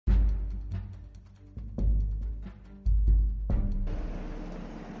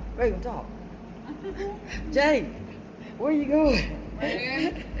Make him talk. Jay, where you going?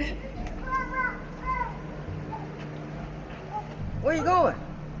 Where you going?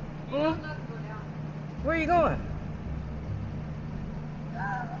 Hmm? Where you going?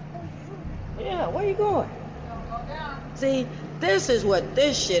 Yeah, where you going? See, this is what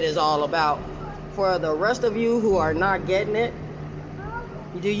this shit is all about. For the rest of you who are not getting it,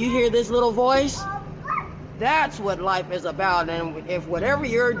 do you hear this little voice? That's what life is about. And if whatever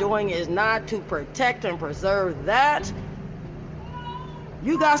you're doing is not to protect and preserve that,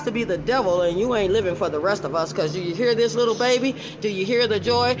 you got to be the devil and you ain't living for the rest of us. Because do you hear this little baby? Do you hear the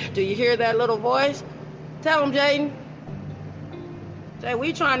joy? Do you hear that little voice? Tell him, Jaden. Say,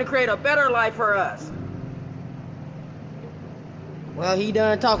 we trying to create a better life for us. Well, he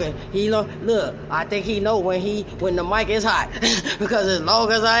done talking. Look, I think he know when the mic is hot. Because as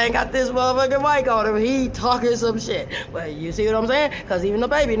long as I ain't got this motherfucking mic on him, he talking some shit. Well, you see what I'm saying? Because even the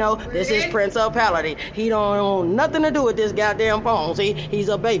baby know this is principality. He don't want nothing to do with this goddamn phone. See, he's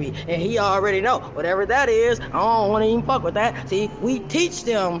a baby. And he already know. Whatever that is, I don't want to even fuck with that. See, we teach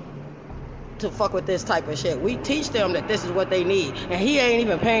them to fuck with this type of shit. We teach them that this is what they need. And he ain't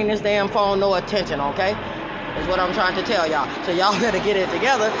even paying this damn phone no attention, okay? Is what I'm trying to tell y'all. So y'all better get it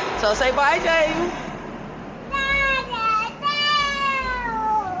together. So say bye, Jaden.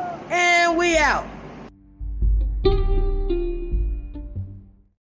 And we out.